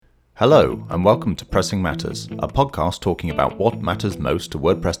Hello, and welcome to Pressing Matters, a podcast talking about what matters most to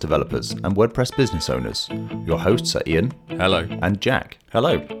WordPress developers and WordPress business owners. Your hosts are Ian. Hello. And Jack.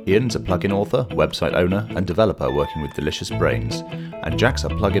 Hello. Ian's a plugin author, website owner, and developer working with Delicious Brains. And Jack's a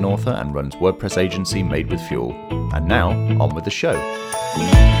plugin author and runs WordPress agency Made with Fuel. And now, on with the show.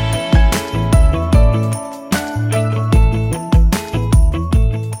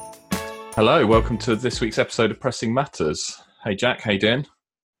 Hello, welcome to this week's episode of Pressing Matters. Hey Jack, how you doing?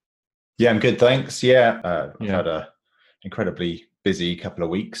 Yeah, I'm good, thanks. I've had an incredibly busy couple of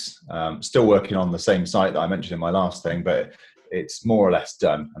weeks. Still working on the same site that I mentioned in my last thing, but it's more or less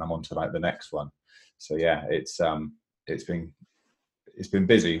done, and I'm on to like the next one. So yeah, it's been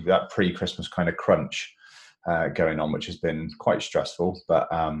busy. That pre-Christmas kind of crunch going on, which has been quite stressful, but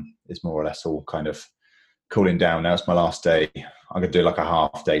it's more or less all kind of cooling down now. It's my last day. I'm going to do like a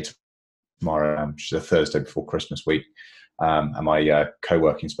half day tomorrow, which is a Thursday before Christmas week. And my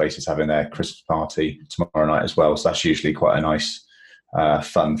co-working space is having their Christmas party tomorrow night as well. So that's usually quite a nice,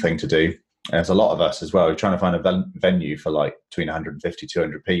 fun thing to do. And there's a lot of us as well. We're trying to find a venue for like between 150,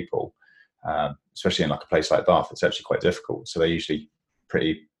 200 people, especially in like a place like Bath. It's actually quite difficult. So they're usually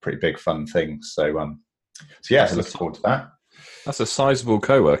pretty big fun things. So looking forward to that. That's a sizable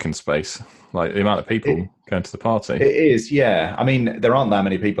co-working space, like the amount of people going to the party. It is, yeah. I mean, there aren't that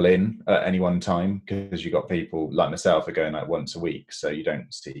many people in at any one time because you've got people like myself are going like once a week. So you don't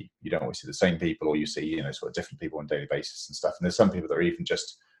always see the same people, or you see, sort of different people on a daily basis and stuff. And there's some people that are even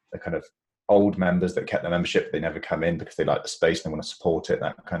just the kind of old members that kept their membership. They never come in because they like the space and they want to support it,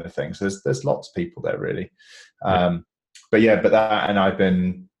 that kind of thing. So there's lots of people there really. And I've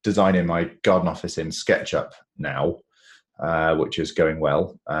been designing my garden office in SketchUp now. Which is going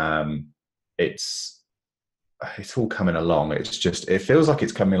well. It's all coming along. It feels like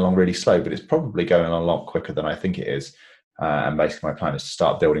it's coming along really slow, but it's probably going a lot quicker than I think it is. And basically my plan is to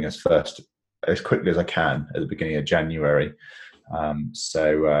start building as quickly as I can at the beginning of January.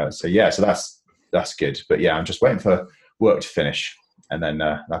 So that's good. But yeah, I'm just waiting for work to finish, and then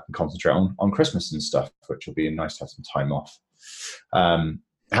I can concentrate on Christmas and stuff, which will be nice to have some time off. How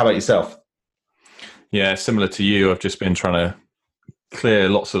about yourself? Yeah, similar to you, I've just been trying to clear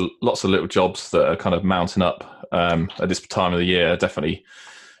lots of little jobs that are kind of mounting up at this time of the year. I definitely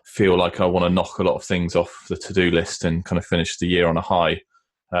feel like I want to knock a lot of things off the to-do list and kind of finish the year on a high.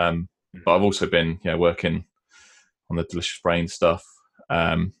 But I've also been working on the Delicious Brain stuff.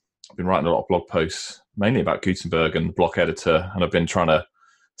 I've been writing a lot of blog posts, mainly about Gutenberg and the block editor, and I've been trying to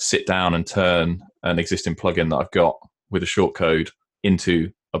sit down and turn an existing plugin that I've got with a shortcode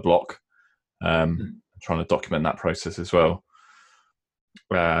into a block. Trying to document that process as well.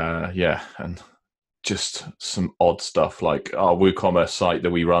 And just some odd stuff like our WooCommerce site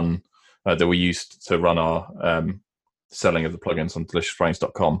that we run, that we used to run our selling of the plugins on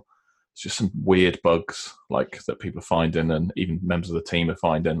deliciousbrains.com. It's just some weird bugs like that people are finding, and even members of the team are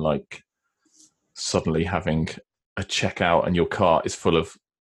finding, like suddenly having a checkout and your cart is full of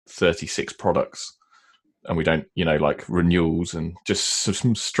 36 products. And we don't, like renewals and just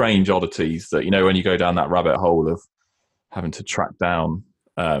some strange oddities that, when you go down that rabbit hole of having to track down,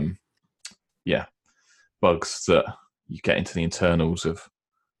 bugs that you get into the internals of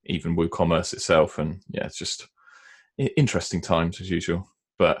even WooCommerce itself. And it's just interesting times as usual.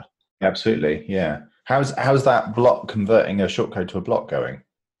 But absolutely, yeah. How's that block converting a shortcode to a block going?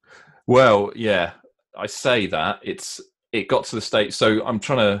 Well, yeah, I say that it got to the state. So I'm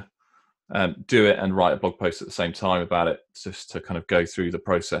trying to do it and write a blog post at the same time about it, just to kind of go through the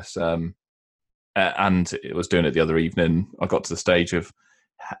process. And it was doing it the other evening. I got to the stage of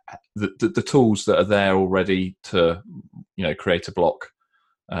the tools that are there already to, create a block.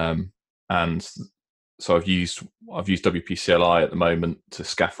 And so I've used WP-CLI at the moment to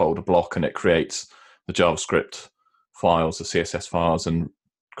scaffold a block, and it creates the JavaScript files, the CSS files, and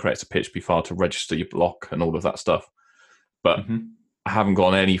creates a PHP file to register your block and all of that stuff. But I haven't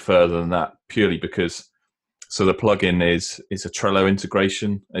gone any further than that, purely because the plugin is a Trello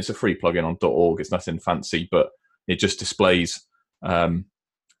integration. It's a free plugin on .org. It's nothing fancy, but it just displays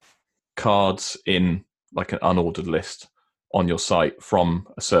cards in like an unordered list on your site from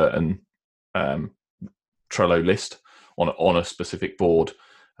a certain Trello list on a specific board.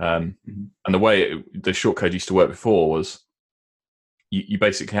 And the way the shortcode used to work before was you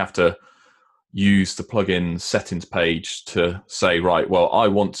basically have to use the plugin settings page to say, right, well, I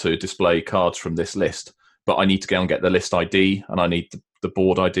want to display cards from this list, but I need to go and get the list ID, and I need the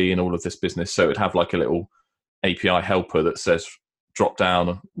board ID and all of this business. So it'd have like a little API helper that says, drop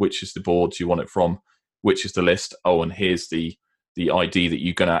down which is the boards you want it from, which is the list. Oh, and here's the ID that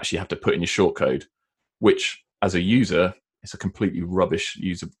you're going to actually have to put in your shortcode, which as a user it's a completely rubbish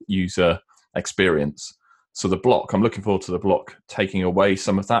user experience. So the block, I'm looking forward to the block taking away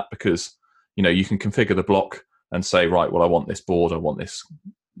some of that, because you can configure the block and say, right, well, I want this board, I want this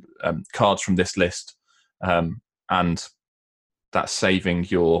cards from this list, and that's saving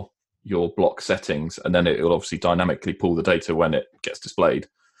your block settings, and then it will obviously dynamically pull the data when it gets displayed.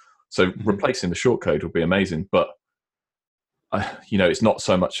 So replacing the shortcode would be amazing, but it's not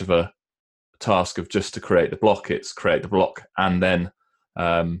so much of a task of just to create the block. It's create the block and then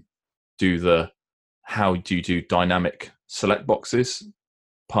how do you do dynamic select boxes,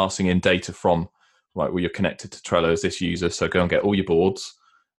 passing in data from, right, well, you're connected to Trello as this user, so go and get all your boards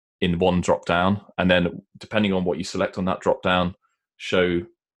in one drop down, and then depending on what you select on that drop down, show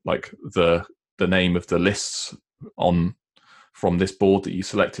like the name of the lists from this board that you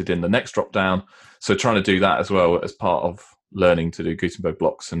selected in the next drop down. So trying to do that as well as part of learning to do Gutenberg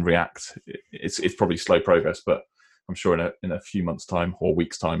blocks and React, it's probably slow progress, but I'm sure in a few months' time or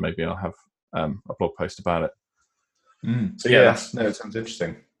weeks' time, maybe I'll have a blog post about it. So yeah, it sounds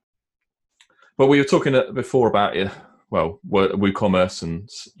interesting. But we were talking before about WooCommerce and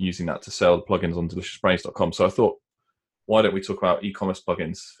using that to sell the plugins on deliciousbrains.com. So I thought, why don't we talk about e-commerce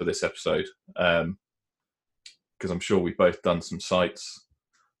plugins for this episode? Because I'm sure we've both done some sites,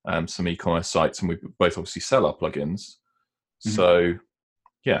 some e-commerce sites, and we both obviously sell our plugins. So,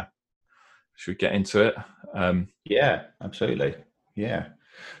 yeah, should we get into it? Yeah, absolutely. Yeah.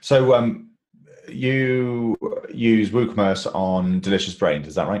 So you use WooCommerce on Delicious Brains,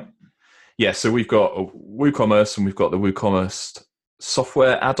 is that right? Yeah, so we've got WooCommerce, and we've got the WooCommerce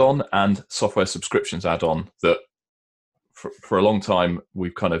software add-on and software subscriptions add-on that for a long time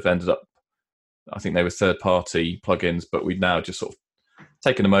we've kind of ended up, I think they were third-party plugins, but we've now just sort of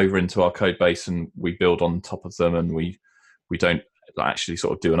taken them over into our code base and we build on top of them, and we don't actually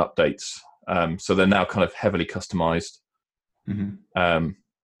sort of do an updates. So they're now kind of heavily customized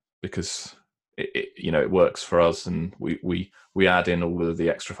because it works for us, and we add in all of the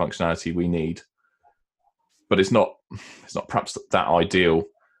extra functionality we need. But it's not perhaps that ideal.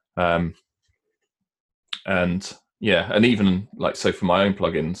 And even like, so for my own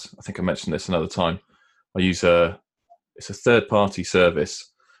plugins, I think I mentioned this another time, I use it's a third-party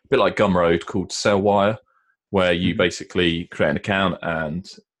service, a bit like Gumroad, called Sellwire, where you basically create an account and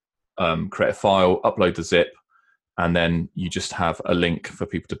create a file, upload the zip, and then you just have a link for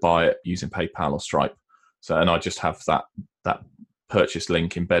people to buy it using PayPal or Stripe. So, and I just have that purchase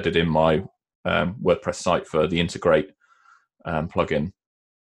link embedded in my WordPress site for the Integrate plugin.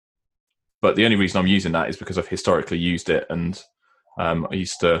 But the only reason I'm using that is because I've historically used it, and I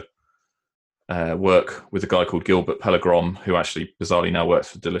used to work with a guy called Gilbert Pellegrom, who actually bizarrely now works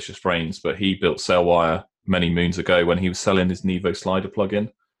for Delicious Brains, but he built Sellwire many moons ago when he was selling his Nevo Slider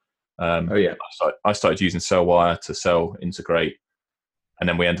plugin. I started using Sellwire to sell Integrate, and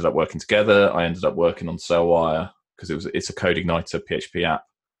then we ended up working together. I ended up working on Sellwire because it's a CodeIgniter PHP app,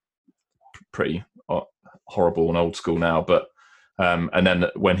 pretty horrible and old school now. But and then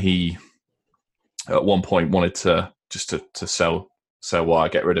when he at one point wanted to sell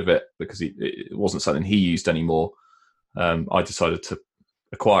Sellwire, get rid of it because it wasn't something he used anymore, I decided to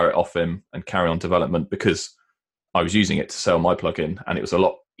acquire it off him and carry on development, because I was using it to sell my plugin, and it was a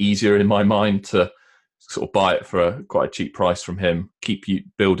lot easier in my mind to sort of buy it for quite a cheap price from him, keep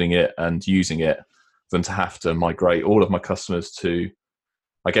building it and using it, than to have to migrate all of my customers to,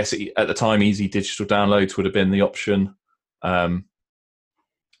 I guess at the time, easy digital downloads would have been the option. And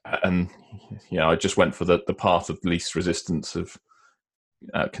I just went for the path of least resistance of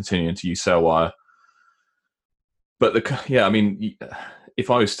continuing to use Sellwire. But if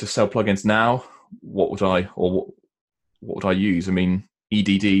I was to sell plugins now, what would I use? I mean,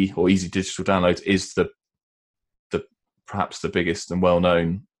 EDD or Easy Digital Downloads is the perhaps the biggest and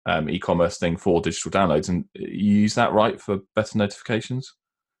well-known e-commerce thing for digital downloads, and you use that, right, for better notifications?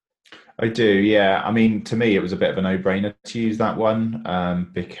 I do, yeah. I mean, to me, it was a bit of a no-brainer to use that one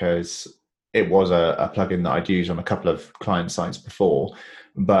because it was a plugin that I'd used on a couple of client sites before,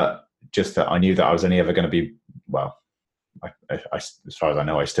 but just that I knew that I was only ever going to be, as far as I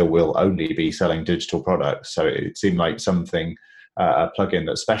know, I still will only be selling digital products. So it seemed like something, a plugin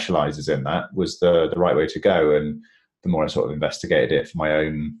that specializes in that was the right way to go. And the more I sort of investigated it for my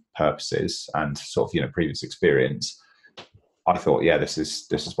own purposes and sort of, previous experience, I thought, yeah, this is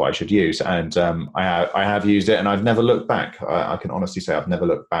what I should use. And I have used it, and I've never looked back. I can honestly say I've never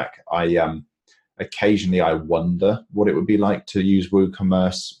looked back. Occasionally I wonder what it would be like to use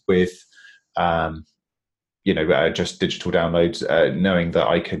WooCommerce with, just digital downloads, knowing that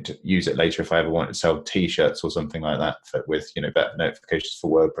I could use it later if I ever wanted to sell T-shirts or something like that with, better notifications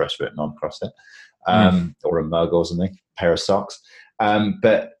for WordPress written on across it. or a mug or something, pair of socks.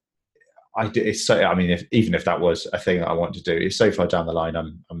 But I do, it's so, I mean, even if that was a thing that I want to do, it's so far down the line,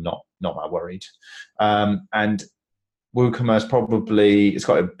 I'm not that worried. And WooCommerce probably, it's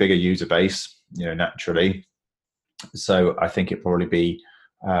got a bigger user base, naturally. So I think it'd probably be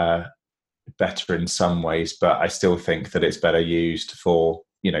better in some ways, but I still think that it's better used for,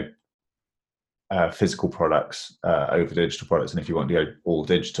 physical products over digital products. And if you want to go all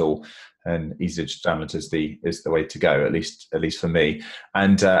digital, and easy digital downloads is the way to go, at least for me.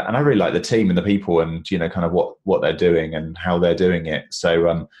 And I really like the team and the people, and kind of what they're doing and how they're doing it.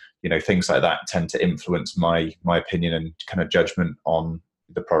 So things like that tend to influence my opinion and kind of judgment on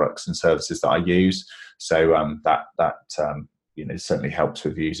the products and services that I use. So that certainly helps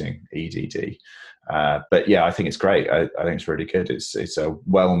with using EDD. But yeah, I think it's great. I think it's really good. It's a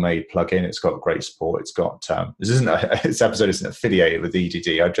well-made plugin. It's got great support. It's got this episode isn't affiliated with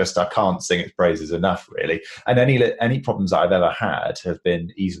EDD. I can't sing its praises enough, really. And any problems that I've ever had have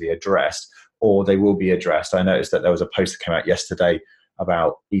been easily addressed, or they will be addressed. I noticed that there was a post that came out yesterday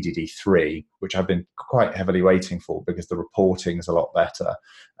about EDD3, which I've been quite heavily waiting for, because the reporting is a lot better.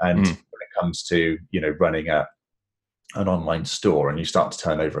 And when it comes to running an online store, and you start to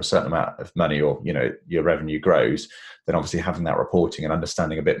turn over a certain amount of money, or your revenue grows, then obviously having that reporting and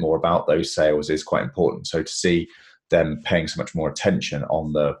understanding a bit more about those sales is quite important. So to see them paying so much more attention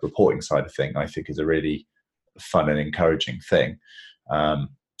on the reporting side of thing, I think is a really fun and encouraging thing.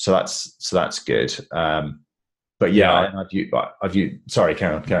 So that's good. But yeah, I've used, sorry,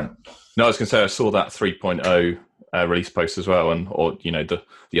 Karen. No, I was going to say I saw that 3.0 release post as well, or the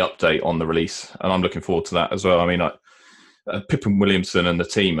update on the release, and I'm looking forward to that as well. I mean, Pippin Williamson and the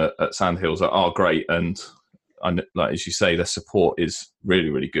team at Sandhills are great, and like as you say, their support is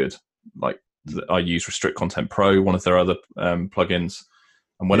really, really good. Like I use Restrict Content Pro, one of their other plugins,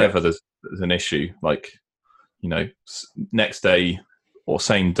 and whenever there's an issue, like next day or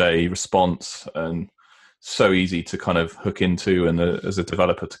same day response, and so easy to kind of hook into, and as a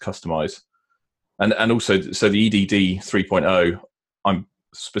developer to customize. And also, so the EDD 3.0, I'm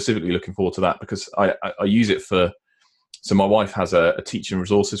specifically looking forward to that, because I use it for. So my wife has a teaching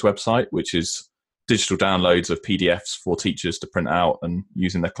resources website, which is digital downloads of PDFs for teachers to print out and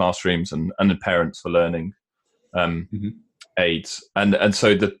use in their classrooms, and parents for learning aids. And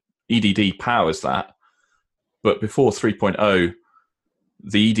so the EDD powers that. But before 3.0,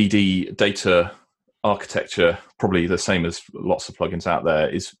 the EDD data architecture, probably the same as lots of plugins out there,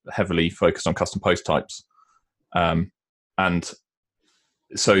 is heavily focused on custom post types. And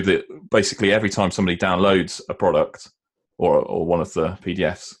so that basically every time somebody downloads a product or one of the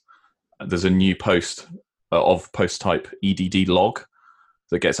PDFs, there's a new post of post type EDD log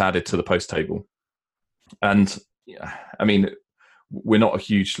that gets added to the post table. And I mean, we're not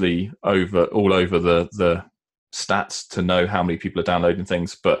hugely all over the stats to know how many people are downloading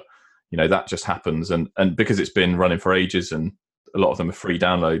things, but that just happens. And because it's been running for ages and a lot of them are free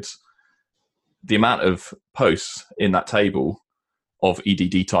downloads, the amount of posts in that table of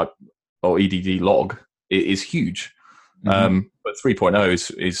EDD type or EDD log is huge. But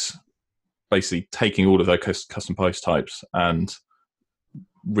 3.0 is basically taking all of those custom post types and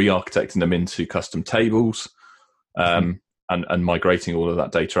re-architecting them into custom tables, and migrating all of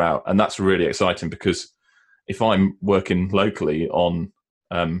that data out. And that's really exciting, because if I'm working locally on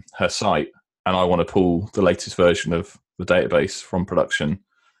her site and I want to pull the latest version of the database from production,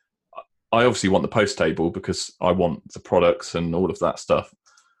 I obviously want the post table because I want the products and all of that stuff,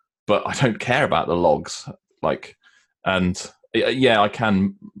 but I don't care about the logs. And I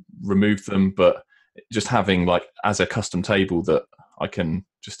can remove them, but just having as a custom table that I can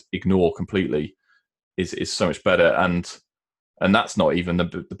just ignore completely is so much better. And that's not even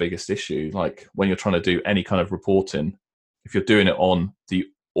the biggest issue. Like when you're trying to do any kind of reporting, if you're doing it on the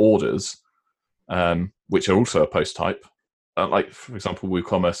orders, which are also a post type, for example,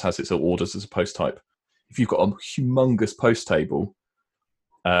 WooCommerce has its orders as a post type. If you've got a humongous post table,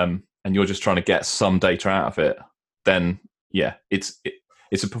 and you're just trying to get some data out of it, then it's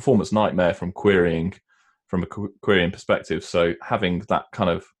a performance nightmare from a querying perspective. So having that kind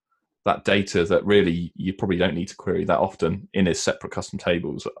of that data that really you probably don't need to query that often in its separate custom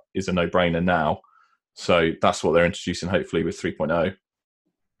tables is a no-brainer now. So that's what they're introducing, hopefully, with 3.0.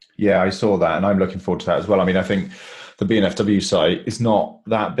 Yeah, I saw that, and I'm looking forward to that as well. I mean, I think the BNFW site is not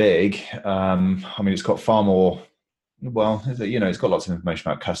that big. I mean, it's got far more. Well, it's got lots of information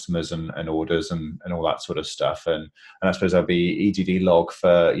about customers and orders and all that sort of stuff. And I suppose there'll be EDD log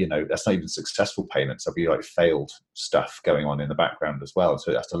for, that's not even successful payments. There'll be failed stuff going on in the background as well.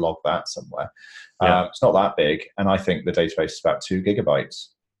 So it has to log that somewhere. It's not that big. And I think the database is about 2 gigabytes.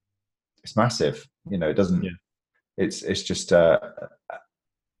 it's massive. It doesn't. Yeah. It's just it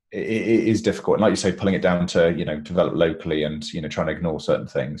is difficult. And like you say, pulling it down to develop locally and trying to ignore certain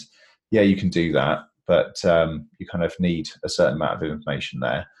things. Yeah, you can do that, but you kind of need a certain amount of information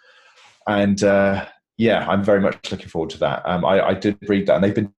there. And yeah, I'm very much looking forward to that. I did read that, and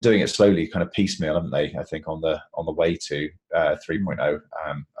they've been doing it slowly, kind of piecemeal, haven't they? I think on the way to 3.0.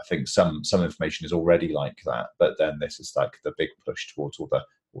 I think some information is already like that, but then this is like the big push towards all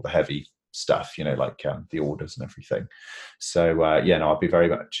the heavy stuff, like the orders and everything. So yeah, no, I'd be very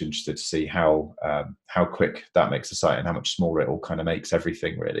much interested to see how quick that makes the site and how much smaller it all kind of makes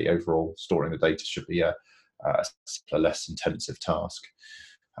everything. Really, overall, storing the data should be a less intensive task.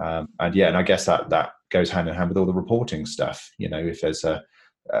 And yeah, and I guess that goes hand in hand with all the reporting stuff. If there's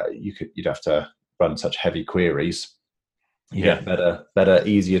you'd have to run such heavy queries. You get better,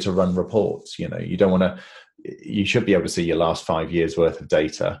 easier to run reports. You don't want to. You should be able to see your last 5 years worth of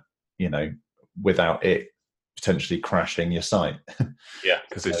data, without it potentially crashing your site. Yeah,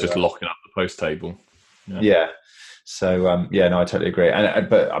 because it's just locking up the post table. Yeah. So yeah, no, I totally agree.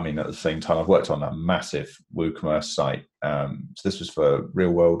 But I mean, at the same time, I've worked on a massive WooCommerce site. So this was for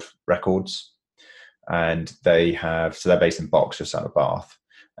Real World Records, and they're based in Box, just out of Bath.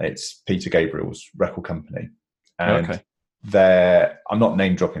 And it's Peter Gabriel's record company. And I'm not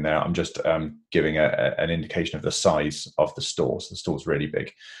name dropping there. I'm just giving an indication of the size of the store. So the store's really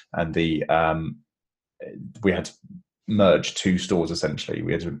big, and we had to merge two stores essentially.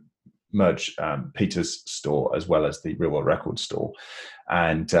 We had to merge Peter's store as well as the Real World Records store,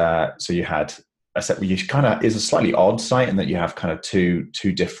 and so you had a set. You kind of is a slightly odd site in that you have kind of two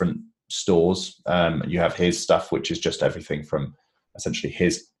different stores. You have his stuff, which is just everything from essentially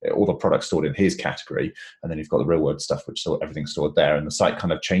all the products stored in his category, and then you've got the Real World stuff, which is everything stored there. And the site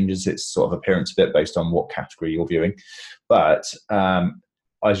kind of changes its sort of appearance a bit based on what category you're viewing. But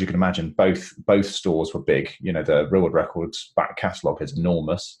as you can imagine, both stores were big. The Real World Records back catalogue is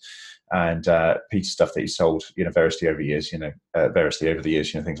enormous, and Peter's stuff that he sold, variously over the years,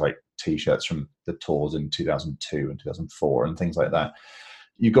 things like T-shirts from the tours in 2002 and 2004 and things like that.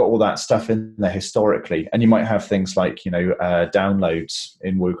 You got all that stuff in there historically, and you might have things like downloads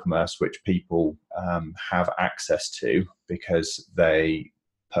in WooCommerce which people have access to because they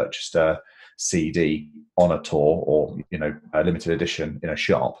purchased a CD on a tour or a limited edition in a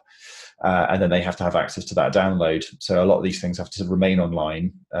shop, and then they have to have access to that download. So a lot of these things have to remain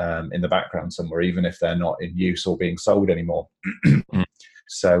online in the background somewhere, even if they're not in use or being sold anymore.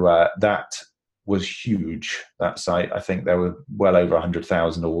 So that was huge, that site. I think there were well over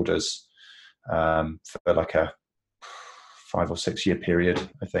 100,000 orders for like a 5 or 6 year period.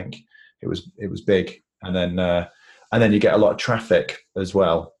 I think it was big, and then you get a lot of traffic as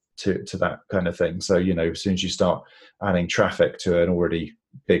well to that kind of thing. So as soon as you start adding traffic to an already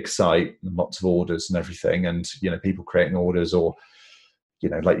big site and lots of orders and everything, and people creating orders, or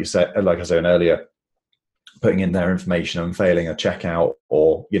like I said earlier, putting in their information and failing a checkout,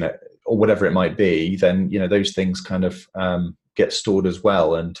 or whatever it might be, then those things kind of get stored as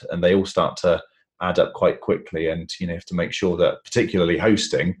well, and they all start to add up quite quickly. And you have to make sure that particularly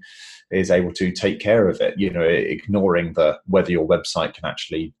hosting is able to take care of it, ignoring whether your website can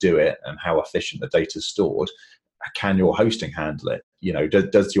actually do it and how efficient the data is stored. Can your hosting handle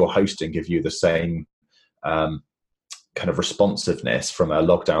it? Does your hosting give you the same kind of responsiveness from a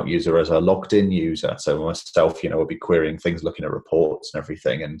logged out user as a logged in user? So myself, I'll be querying things, looking at reports and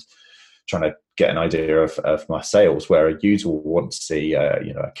everything, and trying to get an idea of my sales, where a user will want to see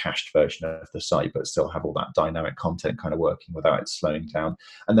a cached version of the site, but still have all that dynamic content kind of working without it slowing down.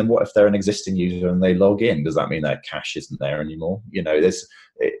 And then what if they're an existing user and they log in? Does that mean their cache isn't there anymore?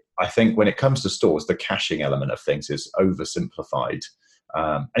 I think when it comes to stores, the caching element of things is oversimplified.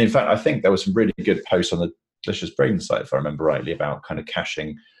 And in fact, I think there was some really good posts on the Delicious Brains site, if I remember rightly, about kind of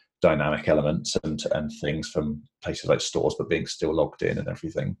caching dynamic elements and things from places like stores, but being still logged in and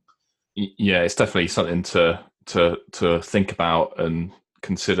everything. Yeah, it's definitely something to think about and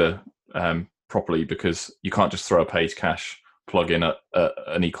consider properly, because you can't just throw a page cache plugin at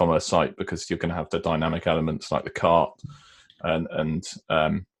an e-commerce site, because you're going to have the dynamic elements like the cart and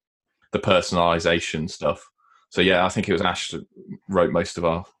the personalization stuff. So yeah, I think it was Ash that wrote most of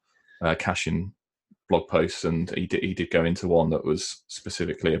our caching blog posts, and he did go into one that was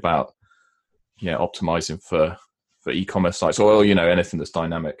specifically about optimizing for e-commerce sites, or anything that's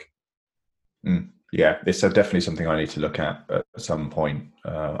dynamic. Yeah, it's definitely something I need to look at some point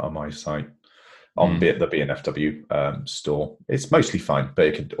on my site, on the BNFW store. It's mostly fine, but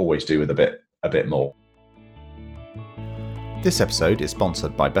it could always do with a bit more. This episode is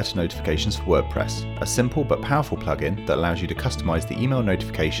sponsored by Better Notifications for WordPress, a simple but powerful plugin that allows you to customize the email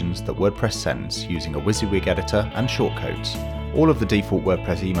notifications that WordPress sends using a WYSIWYG editor and shortcodes. All of the default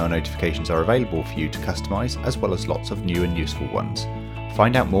WordPress email notifications are available for you to customize, as well as lots of new and useful ones.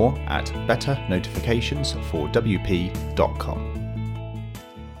 Find out more at betternotificationsforwp.com.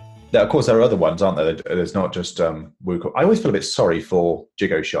 Now, of course, there are other ones, aren't there? There's not just WooCommerce. I always feel a bit sorry for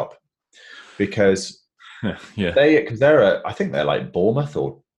JigoShop because I think they're like Bournemouth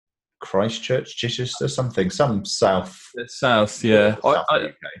or Christchurch, Chichester, some south. South, yeah. South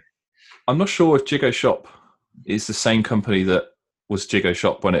UK. I'm not sure if JigoShop is the same company that was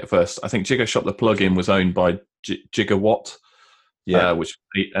JigoShop when it first. I think JigoShop, the plugin, was owned by Gigawatt, which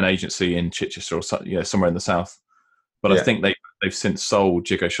is an agency in Chichester or somewhere in the south. But I think they've since sold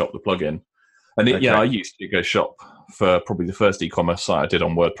JigoShop, the plugin. And I used JigoShop for probably the first e-commerce site I did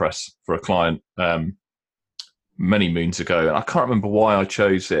on WordPress for a client many moons ago. And I can't remember why I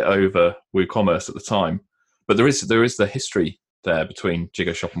chose it over WooCommerce at the time. But there is the history there between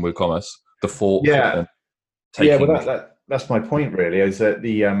JigoShop and WooCommerce, the fork. That's my point really, is that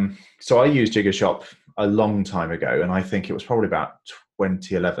so I used JigoShop a long time ago, and I think it was probably about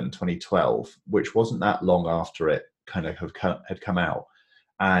 2011, 2012, which wasn't that long after it kind of had come out.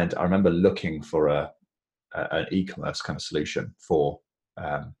 And I remember looking for an e-commerce kind of solution for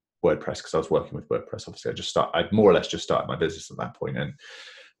WordPress, because I was working with WordPress. Obviously, I'd more or less just started my business at that point and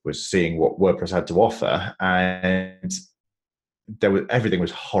was seeing what WordPress had to offer, and everything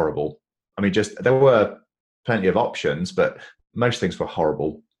was horrible. I mean, there were plenty of options, but most things were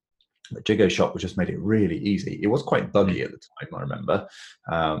horrible. But JigoShop just made it really easy. It was quite buggy at the time, I remember.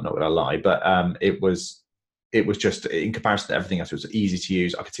 Not gonna lie, but it was just, in comparison to everything else, it was easy to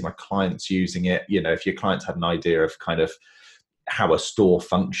use. I could see my clients using it. You know, if your clients had an idea of kind of how a store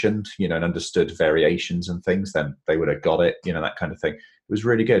functioned, and understood variations and things, then they would have got it, that kind of thing. It was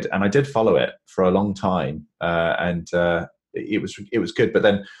really good. And I did follow it for a long time. And it was good. But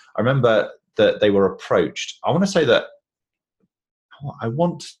then I remember that they were approached. I want to say that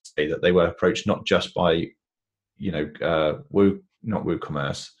they were approached not just by, not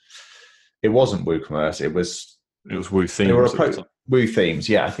WooCommerce. It wasn't WooCommerce. It was WooThemes. They were approached WooThemes.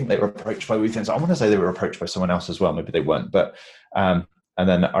 Yeah, I think they were approached by WooThemes. I want to say they were approached by someone else as well. Maybe they weren't. But and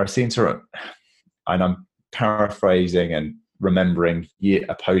then I seem to, and I'm paraphrasing and remembering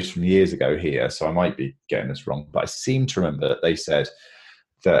a post from years ago here, so I might be getting this wrong, but I seem to remember that they said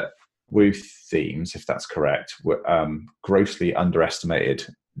that WooThemes, if that's correct, grossly underestimated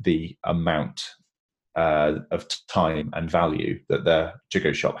the amount of time and value that their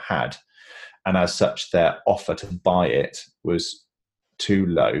JigoShop had. And as such, their offer to buy it was too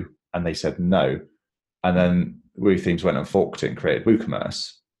low, and they said no. And then WooThemes went and forked it and created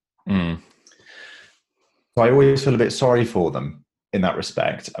WooCommerce. So I always feel a bit sorry for them in that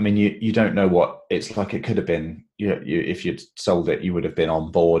respect. I mean, you don't know what it's like. It could have been, if you'd sold it, you would have been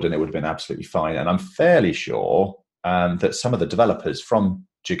on board and it would have been absolutely fine. And I'm fairly sure that some of the developers from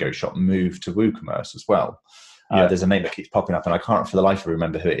JigoShop moved to WooCommerce as well. There's a name that keeps popping up, and I can't for the life of me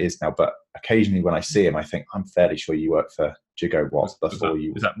remember who it is now, but occasionally when I see him, I think, I'm fairly sure you worked for Gigawatt before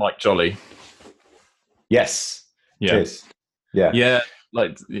you... Is that Mike Jolly? Yes. Yeah. It is. Yeah. Yeah,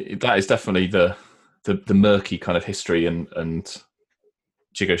 like that is definitely the murky kind of history, and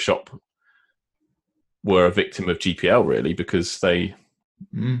JigoShop were a victim of GPL really, because they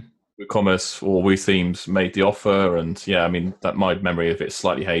WooCommerce or WooThemes made the offer, and that my memory of it's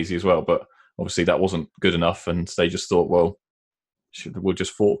slightly hazy as well, but obviously that wasn't good enough, and they just thought, well, we'll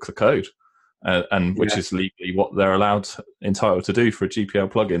just fork the code, and which is legally what they're entitled to do for a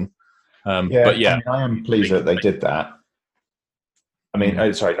GPL plugin. I am pleased that they did that. I mean,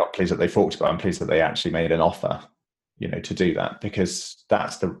 not pleased that they forked, but I'm pleased that they actually made an offer, to do that, because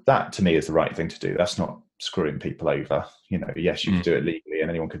that to me is the right thing to do. That's not screwing people over. Yes, you could do it legally, and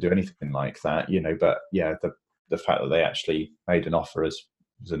anyone could do anything like that. But the fact that they actually made an offer was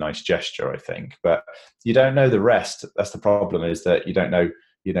a nice gesture, I think. But you don't know the rest. That's the problem, is that you don't know.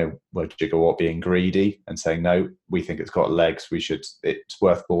 Were Gigawatt being greedy and saying, no, we think it's got legs, it's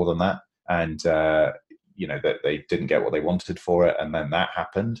worth more than that, and that they didn't get what they wanted for it, and then that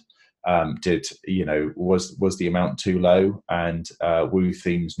happened. Was the amount too low, and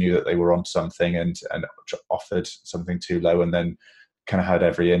WooThemes knew that they were on something and offered something too low, and then kind of had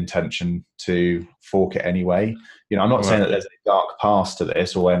every intention to fork it anyway. I'm not saying that there's any dark past to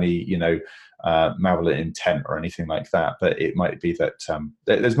this or any malevolent intent or anything like that, but it might be that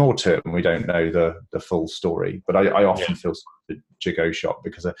there's more to it and we don't know the full story. But I often feel sorry for JigoShop,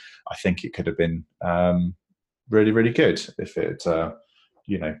 because I think it could have been really, really good if it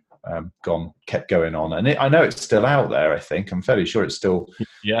kept going on. And I know it's still out there. I think I'm fairly sure it's still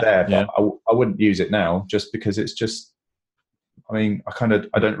there, but I wouldn't use it now just because it's just. I mean, I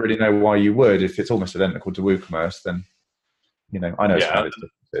don't really know why you would. If it's almost identical to WooCommerce, then I know it's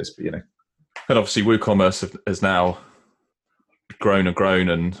differences, but And obviously, WooCommerce has now grown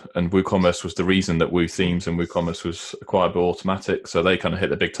and WooCommerce was the reason that WooThemes and WooCommerce was acquired by Automattic, so they kind of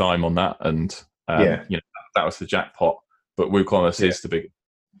hit the big time on that, and that was the jackpot. But WooCommerce is the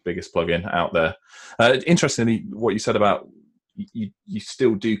biggest plugin out there. Interestingly, what you said about you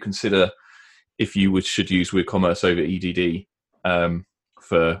still do consider if you should use WooCommerce over EDD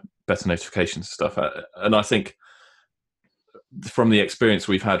for better notifications and stuff, and I think from the experience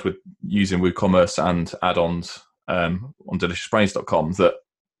we've had with using WooCommerce and add-ons on deliciousbrains.com, that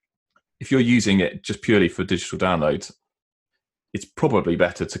if you're using it just purely for digital downloads, it's probably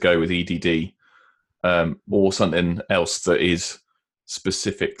better to go with EDD or something else that is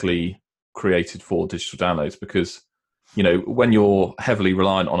specifically created for digital downloads, because when you're heavily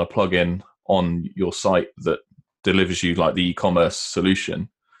reliant on a plugin on your site that delivers you like the e-commerce solution,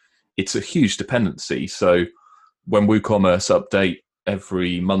 it's a huge dependency. So when WooCommerce update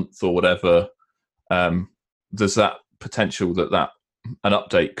every month or whatever, there's that potential that an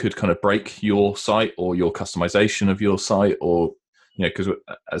update could kind of break your site or your customization of your site, or because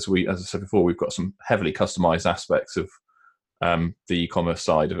as I said before, we've got some heavily customized aspects of the e-commerce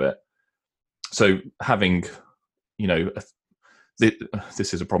side of it. So having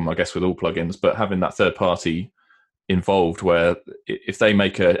this is a problem, I guess, with all plugins, but having that third party involved, where if they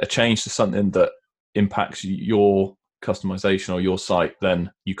make a change to something that impacts your customization or your site,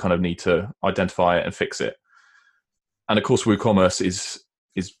 then you kind of need to identify it and fix it. And of course, WooCommerce is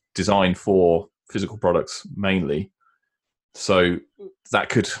designed for physical products mainly, so that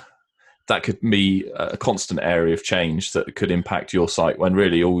could be a constant area of change that could impact your site, when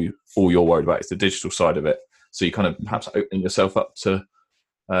really all you're worried about is the digital side of it. So you kind of perhaps open yourself up to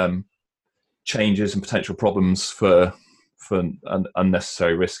changes and potential problems for an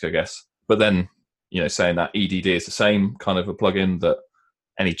unnecessary risk, I guess. But then, saying that EDD is the same kind of a plugin, that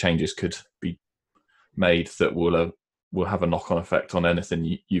any changes could be made that will have a knock-on effect on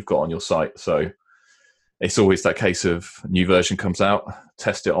anything you've got on your site. So it's always that case of new version comes out,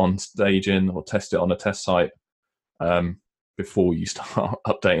 test it on staging or test it on a test site before you start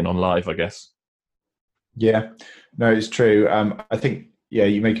updating on live, I guess. Yeah, no, it's true. I think,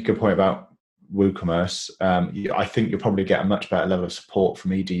 you make a good point about WooCommerce. I think you'll probably get a much better level of support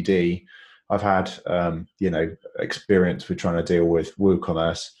from EDD. I've had, experience with trying to deal with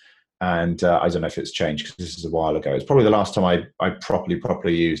WooCommerce, and I don't know if it's changed because this is a while ago. It's probably the last time I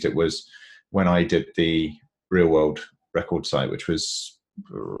properly used it was when I did the Real World record site, which was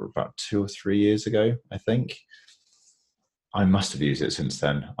about 2 or 3 years ago, I think. I must have used it since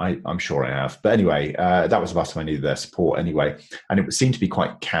then. I'm sure I have. But anyway, that was the last time I needed their support anyway. And it seemed to be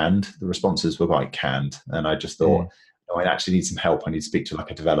quite canned. The responses were quite canned. And I just thought, I actually need some help. I need to speak to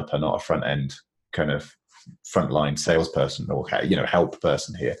like a developer, not a front end kind of frontline salesperson or, help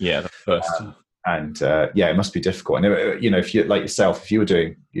person here. Yeah, that's first. It must be difficult. And, if you like yourself, if you were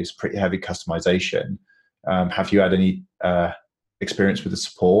doing pretty heavy customization, have you had any experience with the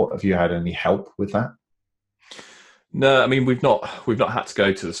support? Have you had any help with that? No, I mean, we've not had to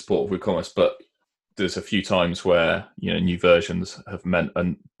go to the support of WooCommerce, but there's a few times where new versions have meant,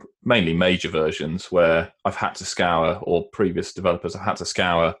 and mainly major versions, where I've had to scour, or previous developers have had to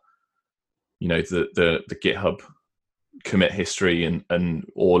scour, the GitHub commit history and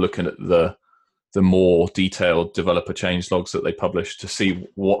or looking at the more detailed developer change logs that they publish to see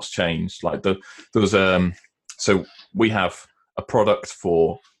what's changed. Like there was so we have a product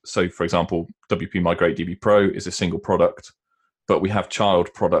for example, WP Migrate DB Pro is a single product, but we have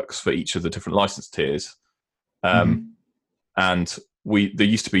child products for each of the different license tiers. And there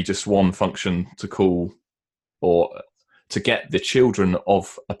used to be just one function to call, or to get the children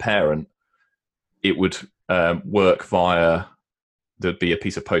of a parent. It would work via, there'd be a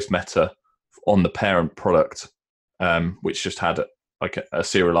piece of post meta on the parent product, which just had a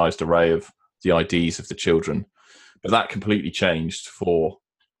serialized array of the IDs of the children. But that completely changed for,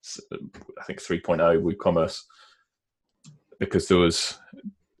 I think, 3.0 WooCommerce, because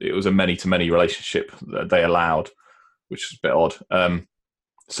it was a many-to-many relationship that they allowed, which is a bit odd.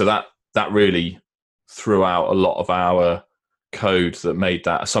 So that really threw out a lot of our code that made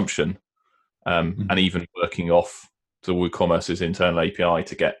that assumption, and even working off the WooCommerce's internal API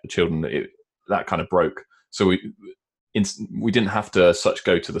to get the children, that kind of broke. So we didn't have to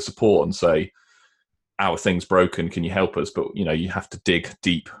go to the support and say, our thing's broken, can you help us? But you have to dig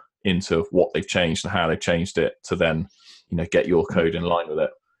deep into what they've changed and how they've changed it to then get your code in line with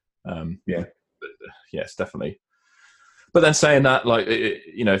it. Yeah. Yes, definitely. But then saying that, like,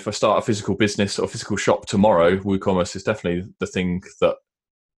 if I start a physical business or physical shop tomorrow, WooCommerce is definitely the thing that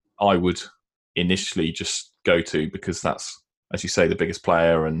I would initially just go to, because that's, as you say, the biggest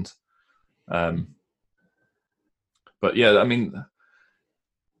player. And but yeah, I mean,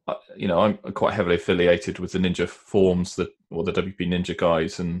 I'm quite heavily affiliated with the Ninja Forms, or the WP Ninja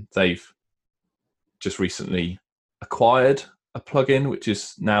guys, and they've just recently acquired a plugin which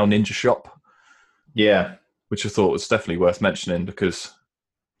is now Ninja Shop. Yeah, which I thought was definitely worth mentioning because,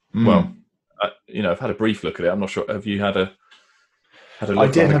 well, I've had a brief look at it. I'm not sure. Have you had a look? I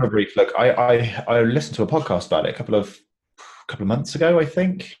did have a brief look. I listened to a podcast about it a couple of months ago, I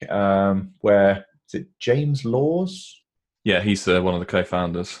think. Where is it? James Laws. Yeah, he's one of the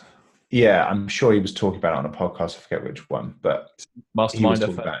co-founders. Yeah, I'm sure he was talking about it on a podcast. I forget which one, but Mastermind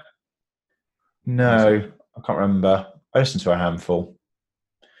FM. No, I can't remember. I listened to a handful.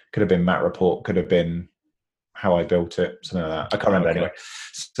 Could have been Matt Report. Could have been How I Built It. Something like that. I can't remember anyway.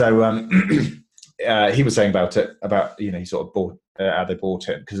 So he was saying about it. About he sort of bought how they bought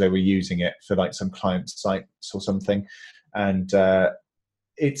it because they were using it for like some client sites or something, and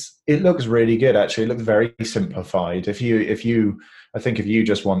it looks really good actually. It looks very simplified. If you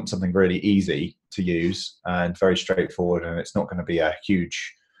just want something really easy to use and very straightforward, and it's not going to be a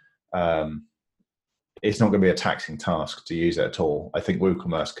huge it's not going to be a taxing task to use it at all. I think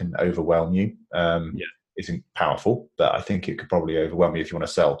WooCommerce can overwhelm you. It's powerful, but I think it could probably overwhelm you if you want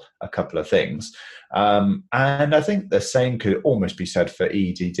to sell a couple of things. And I think the same could almost be said for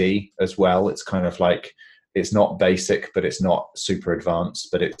EDD as well. It's kind of like, it's not basic, but it's not super advanced,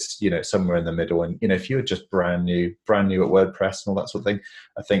 but it's, somewhere in the middle. And, if you're just brand new at WordPress and all that sort of thing,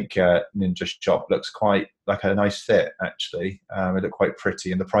 I think Ninja Shop looks quite like a nice fit, actually. It looked quite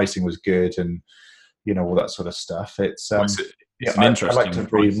pretty and the pricing was good and, all that sort of stuff. It's an interesting I'd like to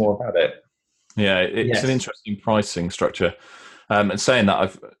read more about it. Yeah, it's an interesting pricing structure. And saying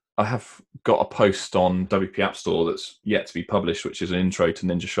that, I have got a post on WP App Store that's yet to be published, which is an intro to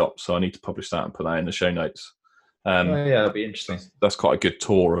Ninja Shop. So I need to publish that and put that in the show notes. That'll be interesting. That's quite a good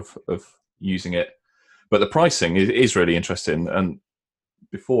tour of using it. But the pricing is really interesting. And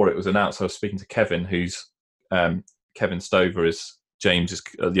before it was announced, I was speaking to Kevin, who's Kevin Stover is James,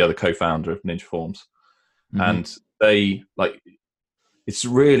 the other co-founder of Ninja Forms. Mm-hmm. And they it's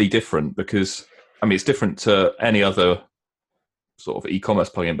really different because, it's different to any other sort of e-commerce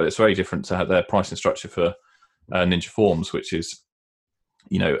plugin, but it's very different to have their pricing structure for Ninja Forms, which is,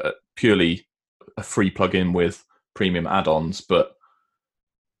 purely a free plugin with premium add-ons. But,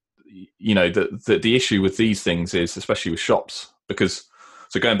 the issue with these things is, especially with shops, because,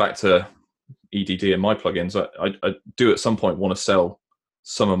 so going back to EDD and my plugins, I do at some point want to sell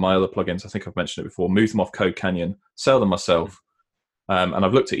some of my other plugins. I think I've mentioned it before, move them off Code Canyon, sell them myself. And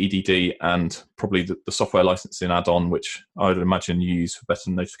I've looked at EDD and probably the software licensing add-on, which I would imagine you use for better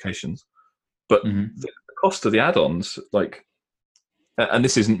notifications. But the cost of the add-ons, and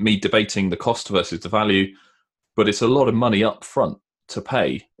this isn't me debating the cost versus the value, but it's a lot of money up front to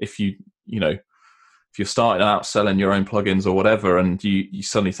pay if if you're starting out selling your own plugins or whatever, and you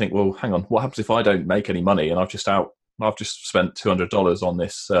suddenly think, well, hang on, what happens if I don't make any money and I've just spent $200 on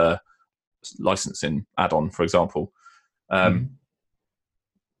this licensing add-on, for example.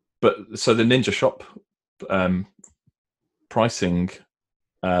 But so the Ninja Shop pricing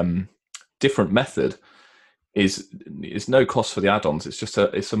different method is no cost for the add-ons. It's just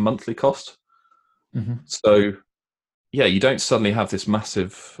it's a monthly cost. Mm-hmm. So yeah, you don't suddenly have this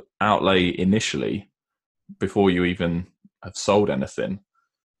massive outlay initially before you even have sold anything,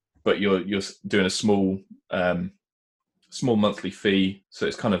 but you're doing a small monthly fee. So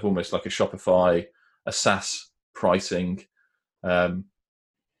it's kind of almost like a Shopify, a SaaS pricing. And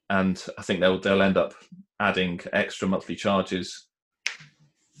I think they'll end up adding extra monthly charges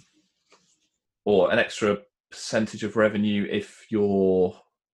or an extra percentage of revenue if you're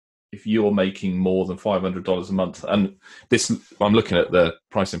making more than $500 a month. And this, I'm looking at the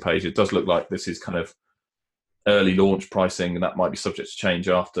pricing page, it does look like this is kind of early launch pricing, and that might be subject to change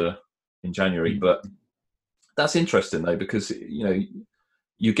in January. But that's interesting though, because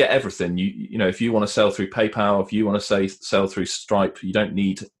you get everything. If you want to sell through PayPal, if you want to sell through Stripe, you don't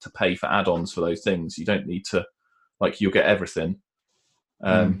need to pay for add-ons for those things. You don't need to, you'll get everything.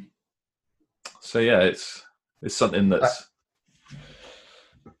 So yeah, it's something that's.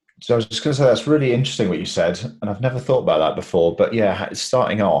 So I was just going to say, that's really interesting what you said, and I've never thought about that before. But yeah,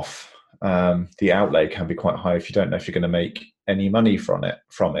 starting off, the outlay can be quite high if you don't know if you're going to make any money from it.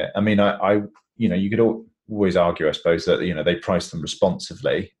 I mean, you could all. always argue, I suppose, that they price them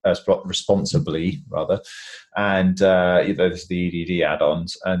responsibly rather, and there's the EDD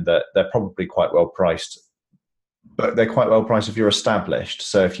add-ons, and that they're probably quite well priced. But they're quite well priced if you're established.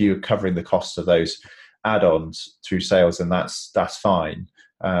 So if you're covering the costs of those add-ons through sales, then that's fine.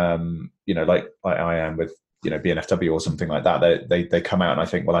 Like I am with BNFW or something like that. They come out and I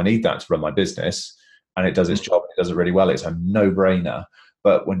think, well, I need that to run my business, and it does its job. It does it really well. It's a no-brainer.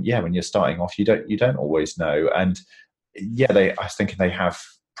 But when you're starting off, you don't always know. And I was thinking they have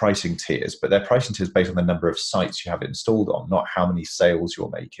pricing tiers, but their pricing tiers based on the number of sites you have it installed on, not how many sales you're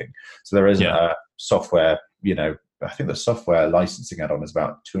making. So there isn't a software. I think the software licensing add-on is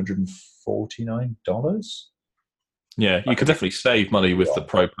about $249. Yeah, you could definitely save money with the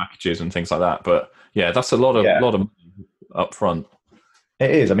pro packages and things like that. But yeah, that's a lot of money up front.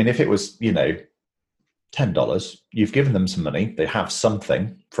 It is. I mean, if it was $10, you've given them some money. They have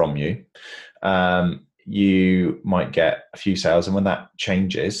something from you. You might get a few sales, and when that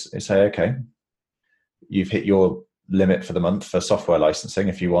changes, they say, okay, you've hit your limit for the month for software licensing.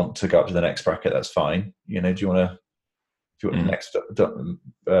 If you want to go up to the next bracket, that's fine. Do you want to? If you want the next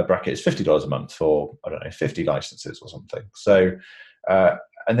bracket is $50 a month for, I don't know, 50 licenses or something. So,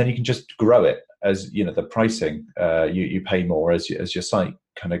 and then you can just grow it as the pricing. You pay more as your site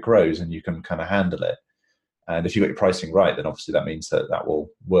kind of grows, and you can kind of handle it. And if you got your pricing right, then obviously that means that will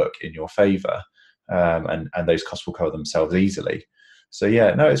work in your favour, and those costs will cover themselves easily. So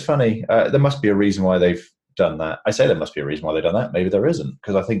it's funny. There must be a reason why they've done that. I say there must be a reason why they've done that. Maybe there isn't,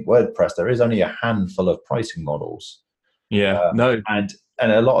 because I think WordPress, there is only a handful of pricing models. And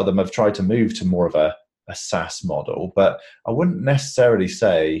a lot of them have tried to move to more of a SaaS model, but I wouldn't necessarily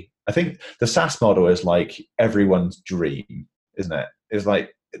say. I think the SaaS model is like everyone's dream, isn't it? It's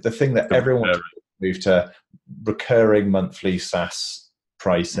like the thing that everyone wants to move to, recurring monthly SaaS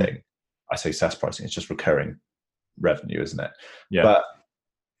pricing. I say SaaS pricing, it's just recurring revenue, isn't it? Yeah. But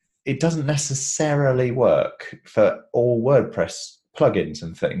it doesn't necessarily work for all WordPress plugins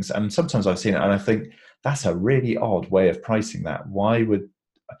and things. And sometimes I've seen it and I think that's a really odd way of pricing that.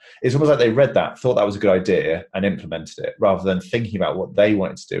 It's almost like they read that, thought that was a good idea and implemented it, rather than thinking about what they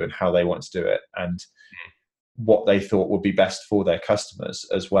wanted to do and how they wanted to do it and what they thought would be best for their customers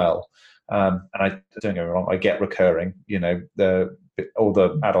as well. And I don't get me wrong, I get recurring, all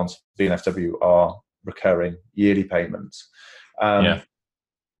the add-ons for BNFW are recurring yearly payments. But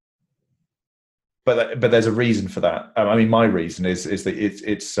there's a reason for that. I mean, my reason is that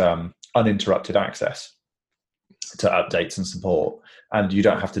it's uninterrupted access to updates and support, and you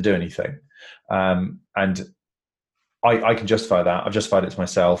don't have to do anything. And I can justify that. I've justified it to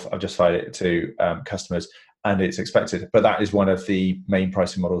myself. I've justified it to customers, and it's expected. But that is one of the main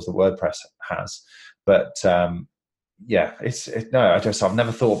pricing models that WordPress has. But I've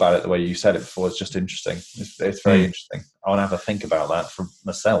never thought about it the way you said it before. It's just interesting. It's very interesting. I want to have a think about that for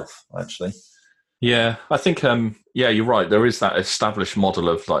myself, actually. Yeah, I think, you're right. There is that established model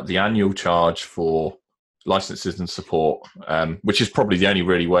of like the annual charge for licenses and support, which is probably the only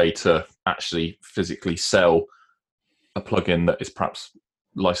really way to actually physically sell a plugin that is perhaps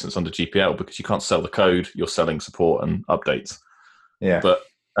licensed under GPL, because you can't sell the code, you're selling support and updates. Yeah. But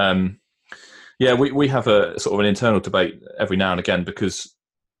we have a sort of an internal debate every now and again, because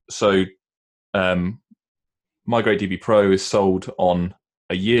MigrateDB Pro is sold on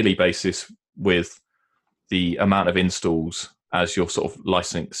a yearly basis with the amount of installs as your sort of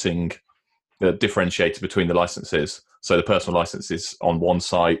licensing, the differentiator between the licenses. So the personal license is on one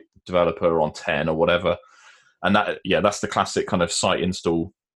site, developer on 10 or whatever. And that's the classic kind of site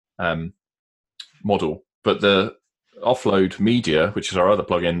install model. But the offload media, which is our other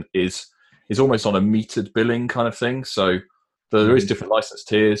plugin, is almost on a metered billing kind of thing. So there is different license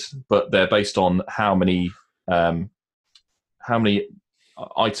tiers, but they're based on how many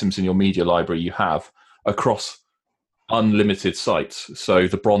items in your media library you have across unlimited sites. So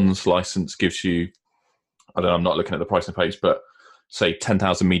the bronze license gives you, I'm not looking at the pricing page, but say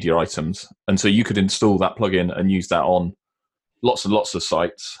 10,000 media items. And so you could install that plugin and use that on lots and lots of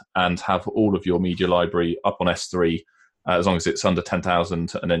sites and have all of your media library up on S3 as long as it's under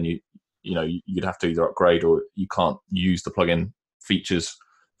 10,000. And then you'd have to either upgrade or you can't use the plugin features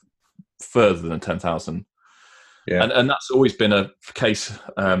further than 10,000. Yeah. And that's always been a case,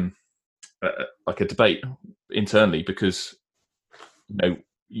 like a debate internally, because that's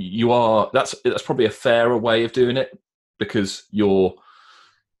probably a fairer way of doing it, because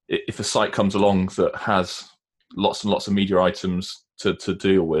if a site comes along that has lots and lots of media items to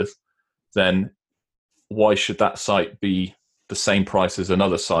deal with, then why should that site be the same price as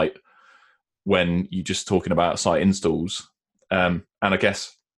another site when you're just talking about site installs? And I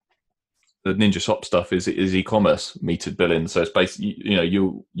guess the Ninja Shop stuff is e-commerce metered billing. So it's basically,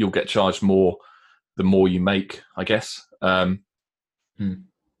 you'll get charged more the more you make, I guess. And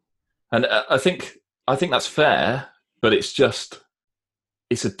I think that's fair, but it's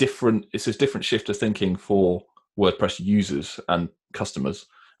a different shift of thinking for WordPress users and customers.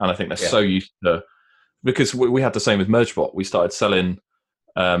 And I think they're so used to, because we had the same with Mergebot. We started selling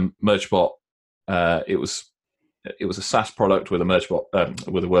Mergebot. It was a SaaS product with a Mergebot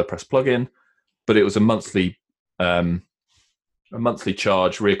with a WordPress plugin, but it was a monthly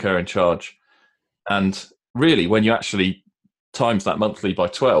charge, reoccurring charge. And really, when you actually times that monthly by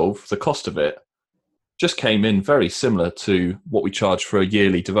 12, the cost of it just came in very similar to what we charge for a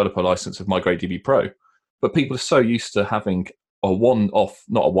yearly developer license of MigrateDB Pro. But people are so used to having a one-off,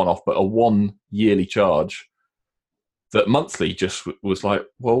 not a one-off, but a one yearly charge, that monthly just was like,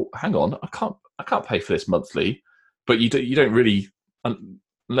 well, hang on, I can't pay for this monthly. But you don't really,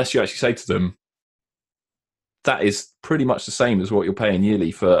 unless you actually say to them, that is pretty much the same as what you're paying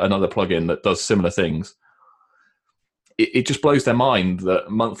yearly for another plugin that does similar things. It just blows their mind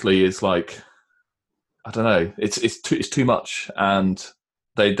that monthly is like, I don't know, it's too much, and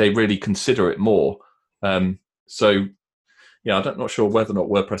they really consider it more. So yeah, I'm not sure whether or not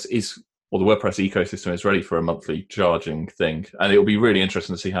WordPress is, or the WordPress ecosystem is ready for a monthly charging thing, and it will be really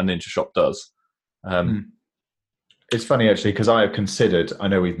interesting to see how Ninja Shop does. It's funny actually, because I have considered, I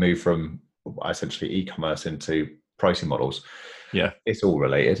know we've moved from essentially e-commerce into pricing models. Yeah, it's all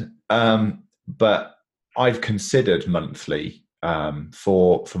related. But I've considered monthly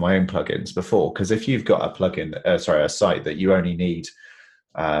for my own plugins before, because if you've got a plugin, a site that you only need,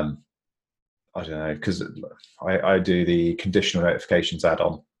 I don't know, because I do the conditional notifications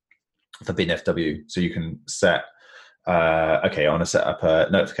add-on for BinFW, so you can set, I want to set up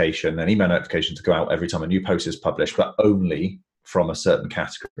an email notification to go out every time a new post is published, but only from a certain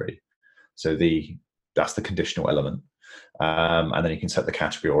category. So that's the conditional element. And then you can set the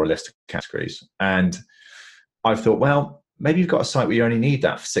category or a list of categories. And I've thought, well, maybe you've got a site where you only need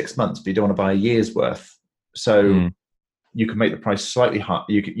that for 6 months, but you don't want to buy a year's worth. So you can make the price slightly high.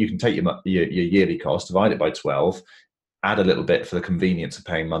 You can take your yearly cost, divide it by 12, add a little bit for the convenience of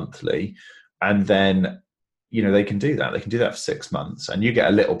paying monthly, and then they can do that. They can do that for 6 months, and you get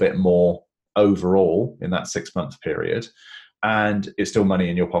a little bit more overall in that 6 month period. And it's still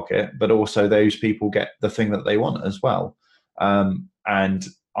money in your pocket, but also those people get the thing that they want as well. And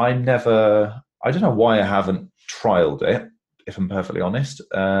I don't know why I haven't trialed it, if I'm perfectly honest.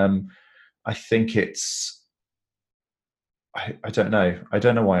 I think I don't know. I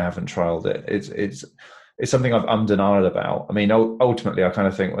don't know why I haven't trialed it. It's something I've ummed and ahed about. I mean, ultimately, I kind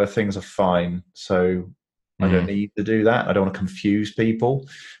of think, well, things are fine, so I don't need to do that. I don't want to confuse people.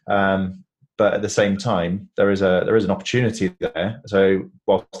 But at the same time, there is an opportunity there. So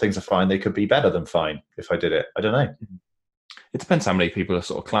whilst things are fine, they could be better than fine if I did it. I don't know. It depends how many people are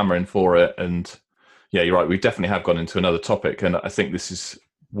sort of clamoring for it. And yeah, you're right. We definitely have gone into another topic, and I think this is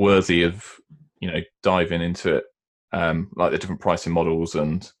worthy of diving into it, like the different pricing models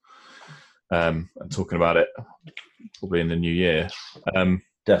and talking about it probably in the new year.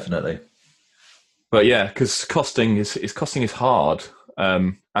 Definitely. But yeah, because costing is hard.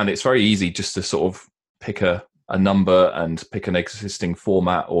 And it's very easy just to sort of pick a number and pick an existing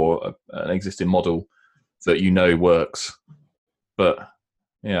format or an existing model that works. But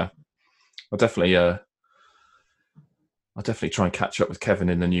yeah, I'll definitely try and catch up with Kevin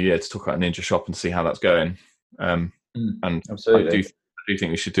in the new year to talk about Ninja Shop and see how that's going. And absolutely. I do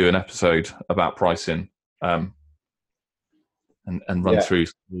think we should do an episode about pricing, and run through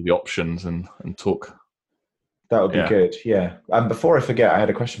the options and talk. That would be good, yeah. And before I forget, I had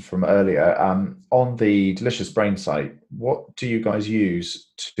a question from earlier. On the Delicious Brain site, what do you guys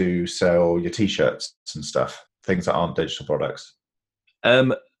use to sell your T-shirts and stuff, things that aren't digital products?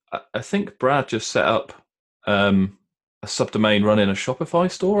 I think Brad just set up a subdomain running a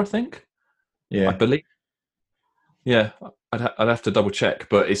Shopify store, I think. Yeah. I believe. Yeah, I'd have to double check,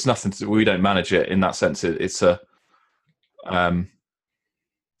 but it's nothing we don't manage it in that sense. It's a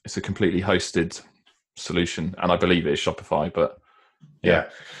completely hosted solution, and I believe it is Shopify, but yeah.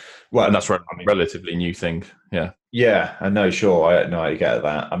 Well, and that's a relatively new thing. Yeah, I know. Sure, I get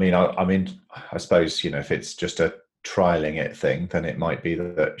that. I mean, I suppose if it's just a trialing it thing, then it might be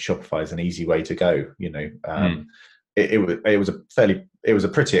that Shopify is an easy way to go. It was a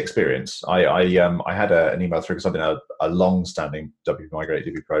pretty experience. I had an email through, because I've been a long-standing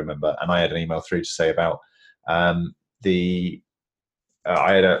WMigrateDB Pro member, and I had an email through to say about I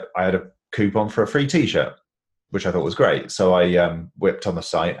had a coupon for a free T-shirt, which I thought was great. So I whipped on the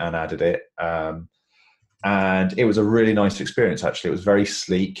site and added it. and it was a really nice experience. Actually, it was very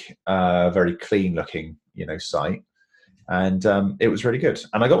sleek, very clean looking, site, and it was really good.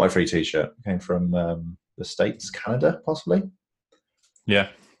 And I got my free T-shirt. It came from the States, Canada, possibly. Yeah.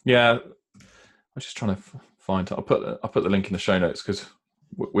 I'm just trying to find. I'll put the link in the show notes because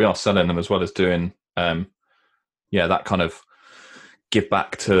we are selling them as well as doing that kind of give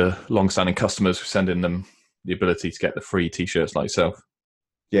back to long-standing customers, sending them the ability to get the free T-shirts like yourself.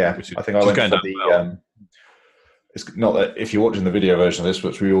 Yeah, I think I went for the. It's not that if you're watching the video version of this,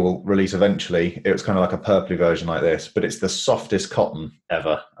 which we will release eventually, it was kind of like a purpley version like this, but it's the softest cotton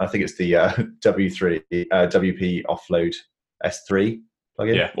ever. I think it's the WP Offload S3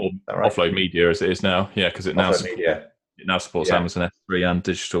 plugin. Yeah, or right? Offload Media as it is now. Yeah, because it now supports Amazon S3 and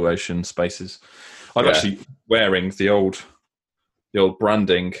DigitalOcean Spaces. I'm actually wearing the old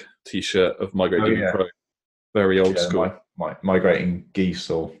branding T-shirt of Migrate DB Pro. Very old school. Migrating Geese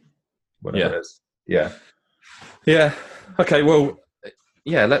or whatever it is. Yeah. Yeah. Okay. Well,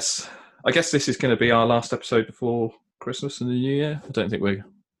 yeah. I guess this is going to be our last episode before Christmas and the New Year. I don't think we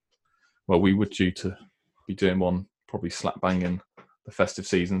were due to be doing one probably slap bang in the festive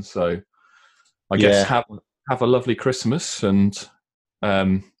season. So I guess have a lovely Christmas and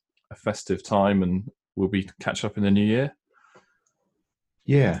a festive time, and we'll be catch up in the New Year.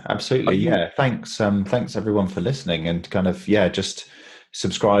 Yeah, absolutely. Yeah. Thanks everyone for listening and kind of, just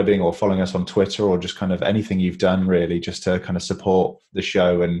subscribing or following us on Twitter or just kind of anything you've done really just to kind of support the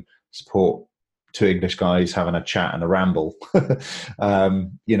show and support two English guys having a chat and a ramble. Every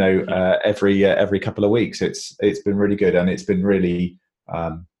couple of weeks. It's been really good, and it's been really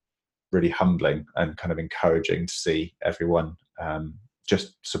really humbling and kind of encouraging to see everyone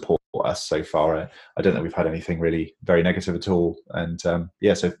just support us so far. I don't think we've had anything really very negative at all, and so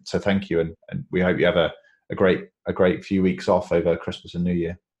thank you, and we hope you have a great few weeks off over Christmas and New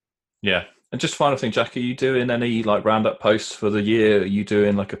Year. Yeah. And just final thing, Jack, are you doing any like roundup posts for the year? Are you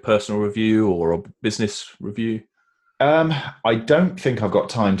doing like a personal review or a business review? I don't think I've got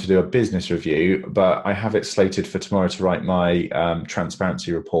time to do a business review, but I have it slated for tomorrow to write my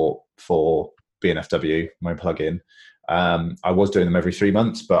transparency report for BNFW, my plugin. I was doing them every 3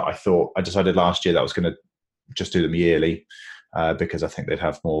 months, but I decided last year that I was going to just do them yearly. Because I think they'd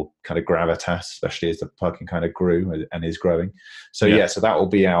have more kind of gravitas, especially as the plugin kind of grew and is growing. So so that will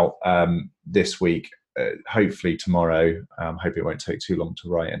be out this week, hopefully tomorrow. Hope it won't take too long to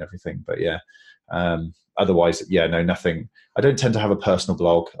write and everything. But otherwise, nothing. I don't tend to have a personal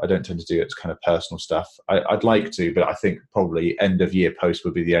blog. I don't tend to do it's kind of personal stuff. I'd like to, but I think probably end of year post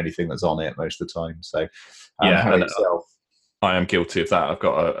would be the only thing that's on it most of the time. So I am guilty of that. I've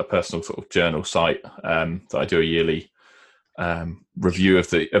got a personal sort of journal site that I do a yearly review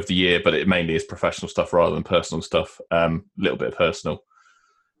of the year, but it mainly is professional stuff rather than personal stuff. Little bit of personal,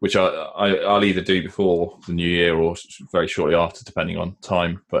 which I'll either do before the new year or very shortly after, depending on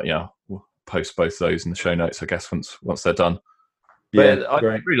time. But we'll post both those in the show notes, I guess, once they're done. But I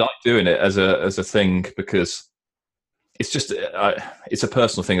really like doing it as a thing because it's just it's a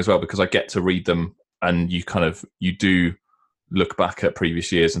personal thing as well, because I get to read them, and you do look back at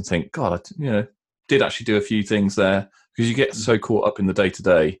previous years and think, God, I did actually do a few things there. Because you get so caught up in the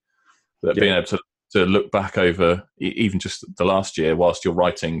day-to-day that being able to look back over even just the last year whilst you're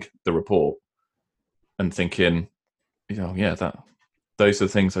writing the report and thinking, those are the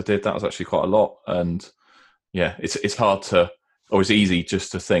things I did. That was actually quite a lot. And it's hard to, or it's easy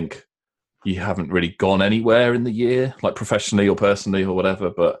just to think you haven't really gone anywhere in the year, like professionally or personally or whatever.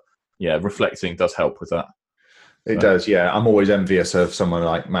 But reflecting does help with that. It does, yeah. I'm always envious of someone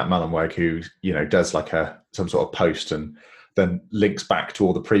like Matt Mullenweg who, does like some sort of post and then links back to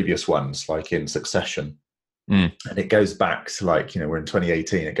all the previous ones, like in succession. And it goes back to we're in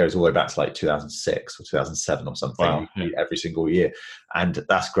 2018. It goes all the way back to 2006 or 2007 or something every single year. And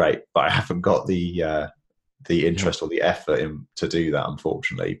that's great. But I haven't got the interest or the effort in to do that,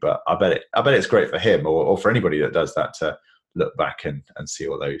 unfortunately. But I bet it's great for him or for anybody that does that to look back and see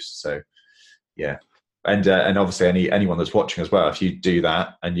all those. So, yeah. And obviously anyone that's watching as well, if you do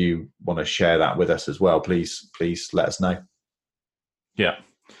that and you want to share that with us as well, please let us know. Yeah.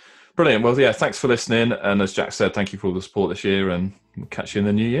 Brilliant. Well, thanks for listening. And as Jack said, thank you for all the support this year, and we'll catch you in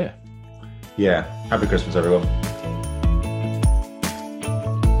the new year. Yeah. Happy Christmas, everyone.